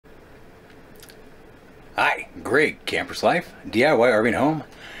Hi, Greg, Camper's Life, DIY RV and Home,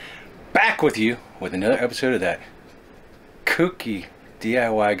 back with you with another episode of that kooky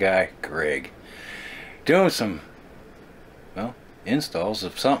DIY guy, Greg, doing some, well, installs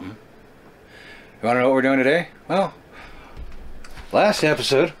of something. You want to know what we're doing today? Well, last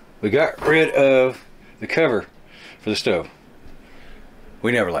episode, we got rid of the cover for the stove.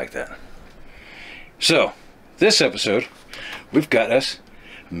 We never liked that. So, this episode, we've got us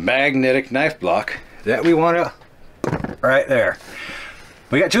magnetic knife block that we want to right there.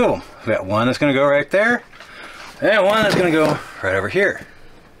 We got two of them. We got one that's going to go right there and one that's going to go right over here.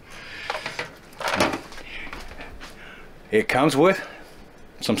 It comes with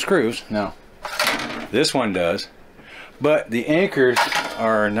some screws. Now this one does, but the anchors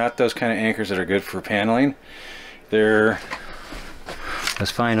are not those kind of anchors that are good for paneling. They're,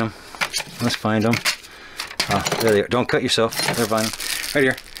 let's find them. There they are. Don't cut yourself. They're fine. Right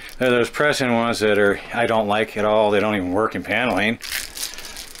here. They're those pressing ones that are, I don't like at all. They don't even work in paneling.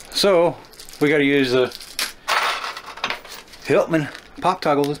 So we got to use the Hiltman pop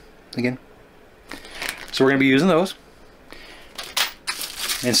toggles again. So we're going to be using those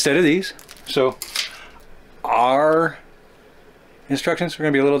instead of these. So our instructions are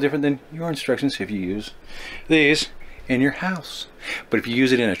going to be a little different than your instructions if you use these in your house. But if you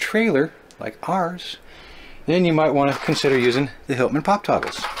use it in a trailer like ours, then you might want to consider using the Hiltman pop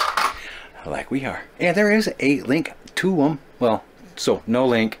toggles like we are. And there is a link to them. Well, so no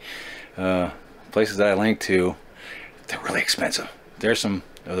link. Places that I link to, they're really expensive. There's some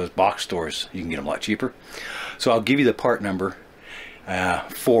of those box stores you can get them a lot cheaper. So I'll give you the part number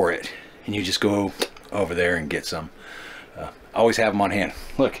for it, and you just go over there and get some. Always have them on hand.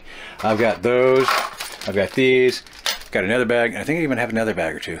 Look, I've got those, I've got these, got another bag. I think I even have another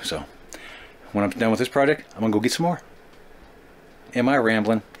bag or two. So when I'm done with this project, I'm gonna go get some more. Am I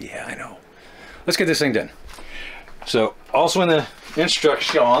rambling? Yeah, I know. Let's get this thing done. So also in the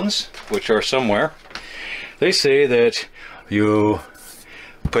instructions, which are somewhere, they say that you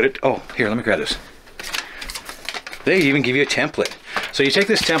put it, oh, here, let me grab this. They even give you a template. So you take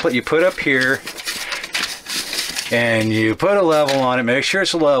this template, you put up here, and you put a level on it, make sure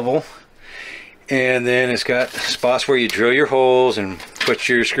it's level, and then it's got spots where you drill your holes and put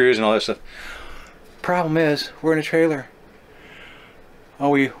your screws and all that stuff. Problem is, we're in a trailer. Are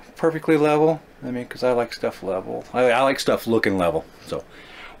we perfectly level? I mean, because I like stuff level. I like stuff looking level. So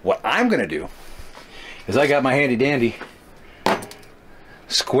what I'm going to do is I got my handy dandy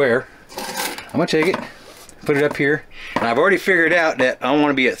square. I'm going to take it, put it up here, and I've already figured out that I want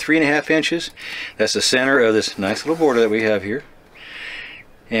to be at 3.5 inches. That's the center of this nice little border that we have here.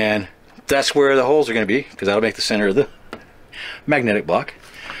 And that's where the holes are going to be, because that'll make the center of the magnetic block.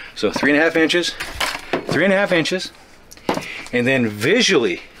 So 3.5 inches, 3.5 inches, and then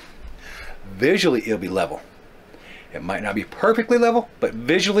visually it'll be level. It might not be perfectly level, but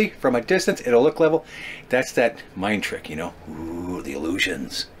visually from a distance it'll look level. That's that mind trick, you know. Ooh, the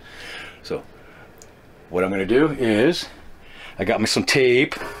illusions. So what I'm going to do is, I got me some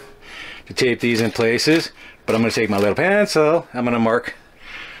tape to tape these in places, but I'm going to take my little pencil, I'm going to mark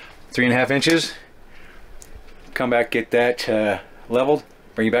 3.5 inches, come back, get that leveled,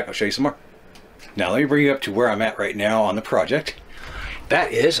 bring you back, I'll show you some more. Now let me bring you up to where I'm at right now on the project.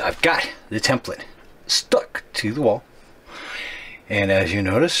 That is, I've got the template stuck to the wall. And as you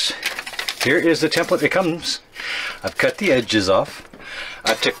notice, here is the template it comes. I've cut the edges off.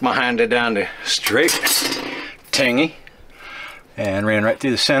 I took my hand down to straight tangy and ran right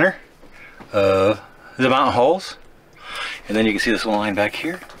through the center of the mountain holes. And then you can see this line back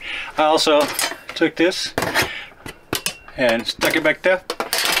here. I also took this and stuck it back there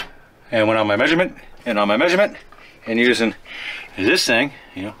and went on my measurement and using this thing,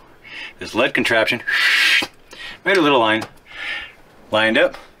 you know, this lead contraption, made a little line, lined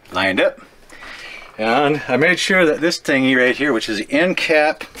up, and I made sure that this thingy right here, which is the end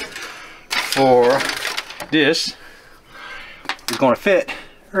cap for this, is going to fit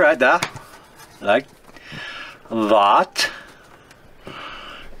right there, like that.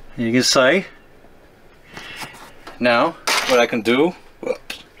 You can see. Now, what I can do,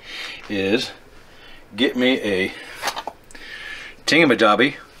 whoops, is get me a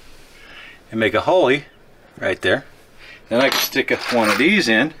tingamajobby and make a holy right there. Then I can stick one of these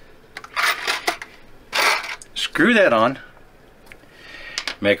in, screw that on,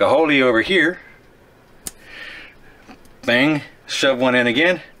 make a holy over here, bang, shove one in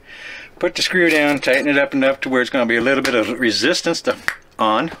again, put the screw down, tighten it up enough to where it's going to be a little bit of resistance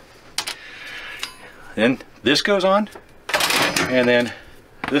on. Then this goes on, and then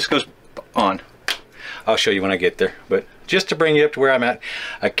this goes on. I'll show you when I get there, but just to bring you up to where I'm at,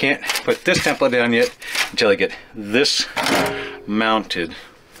 I can't put this template down yet until I get this mounted,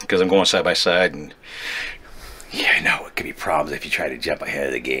 because I'm going side by side. And yeah, I know it could be problems if you try to jump ahead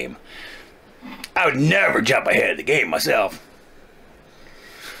of the game. I would never jump ahead of the game myself.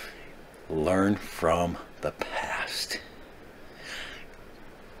 Learn from the past.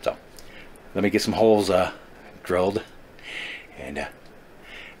 So let me get some holes drilled and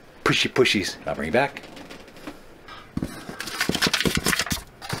pushies. I'll bring you back.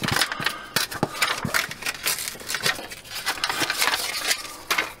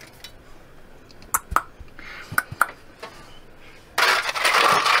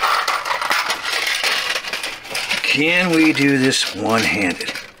 Can we do this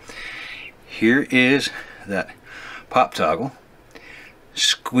one-handed? Here is that pop toggle.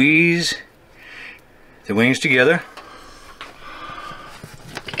 Squeeze the wings together.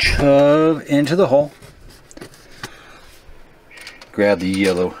 Shove into the hole. Grab the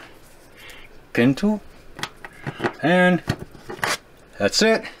yellow pin tool. And that's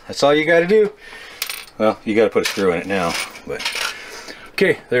it. That's all you got to do. Well, you got to put a screw in it now. But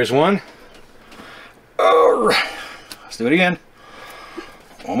okay, there's one. Oh, let's do it again.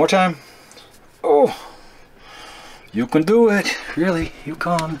 One more time. Oh, you can do it. Really, you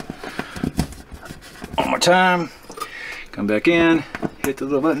can. One more time. Come back in. Hit the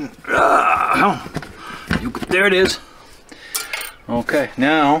little button. There it is. Okay,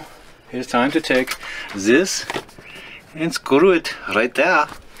 now it's time to take this and screw it right there.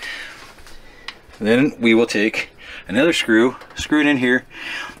 Then we will take another screw, screw it in here,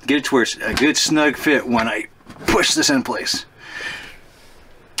 get it to where it's a good snug fit when I push this in place.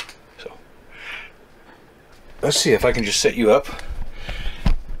 So let's see if I can just set you up.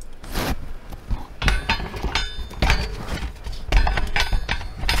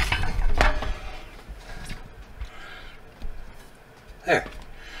 There.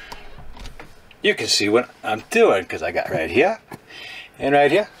 You can see what I'm doing because I got right here and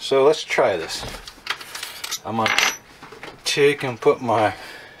right here. So let's try this. I'm gonna take and put my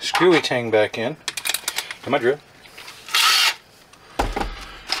screwy tang back in to my drill.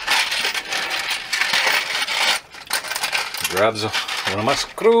 Grabs one of my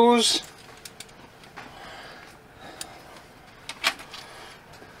screws.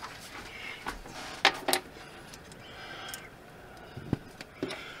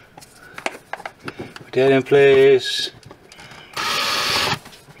 Put that in place.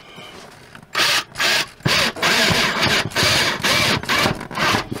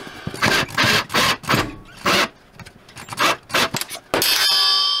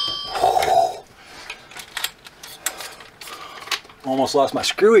 Almost lost my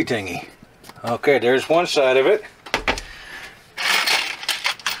screwy thingy. Okay, there's one side of it.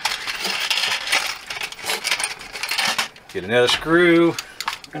 Get another screw.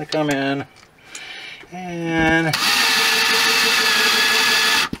 Gonna come in and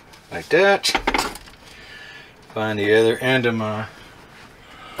like that. Find the other end of my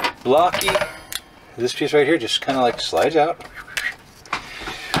blocky. This piece right here just kind of like slides out.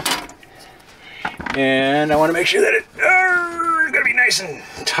 And I want to make sure that it's gotta be nice and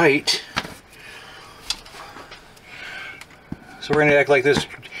tight. So we're gonna act like this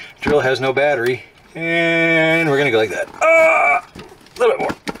drill has no battery, and we're gonna go like that. A little bit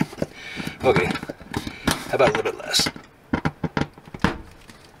more. Okay. How about a little bit less?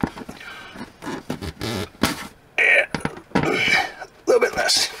 Yeah. A little bit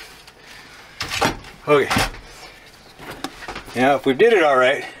less. Okay. Now, if we did it all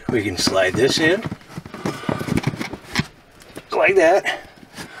right, we can slide this in. Like that.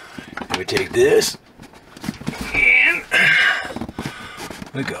 And we take this and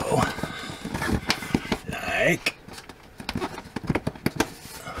we go like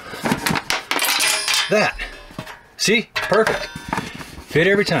that. See? Perfect. Fit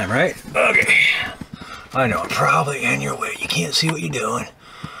every time, right? Okay. I know, I'm probably in your way. You can't see what you're doing.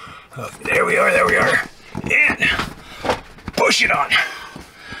 Okay, there we are, there we are. And push it on.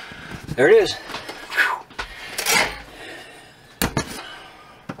 There it is.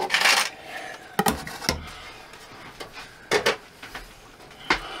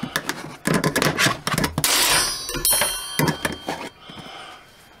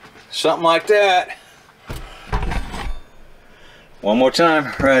 Something like that. One more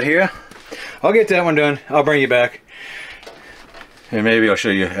time right here. I'll get that one done. I'll bring you back. And maybe I'll show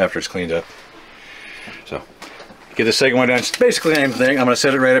you after it's cleaned up. So, get the second one done. It's basically the same thing. I'm going to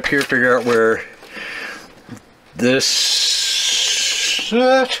set it right up here, figure out where this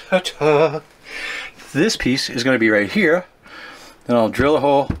piece is going to be right here. Then I'll drill a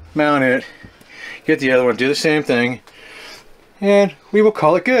hole, mount it, get the other one, do the same thing, and we will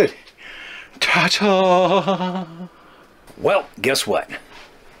call it good. Cha-cha. Well, guess what?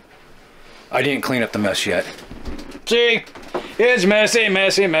 I didn't clean up the mess yet. See? It's messy,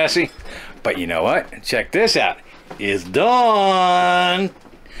 messy, messy. But you know what? Check this out. It's done.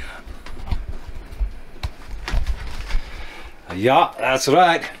 Yeah, that's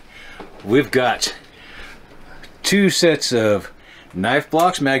right. We've got 2 sets of knife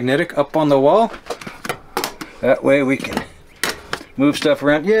blocks, magnetic, up on the wall. That way we can move stuff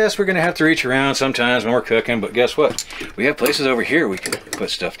around. Yes, we're going to have to reach around sometimes when we're cooking, but guess what? We have places over here we can put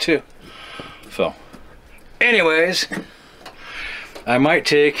stuff too. So, anyways, I might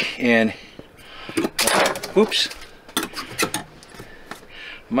take and, oops,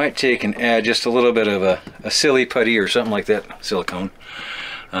 might take and add just a little bit of a silly putty or something like that, silicone,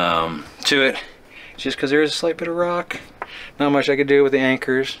 to it, just because there is a slight bit of rock. Not much I could do with the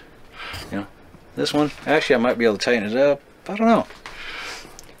anchors. You know, this one, actually I might be able to tighten it up. I don't know.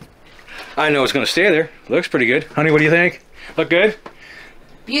 I know it's going to stay there. Looks pretty good. Honey, what do you think? Look good?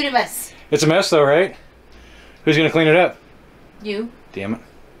 Beautiful. It's a mess though, right? Who's going to clean it up? You. Damn it.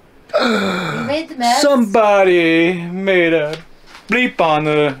 You made the mess. Somebody made a bleep on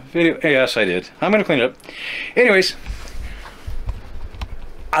the video. Yes, I did. I'm going to clean it up. Anyways,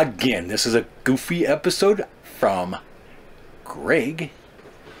 again, this is a goofy episode from Greg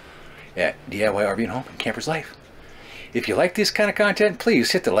at DIY RV and Home and Camper's Life. If you like this kind of content,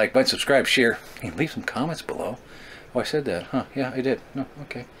 please hit the like button, subscribe, share, and leave some comments below. Oh, I said that, huh? Yeah, I did. No,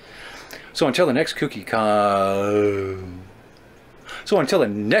 okay. So until the next So until the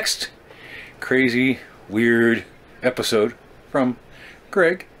next crazy, weird episode from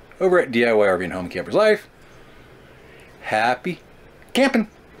Greg over at DIY RV and Home and Camper's Life, happy camping!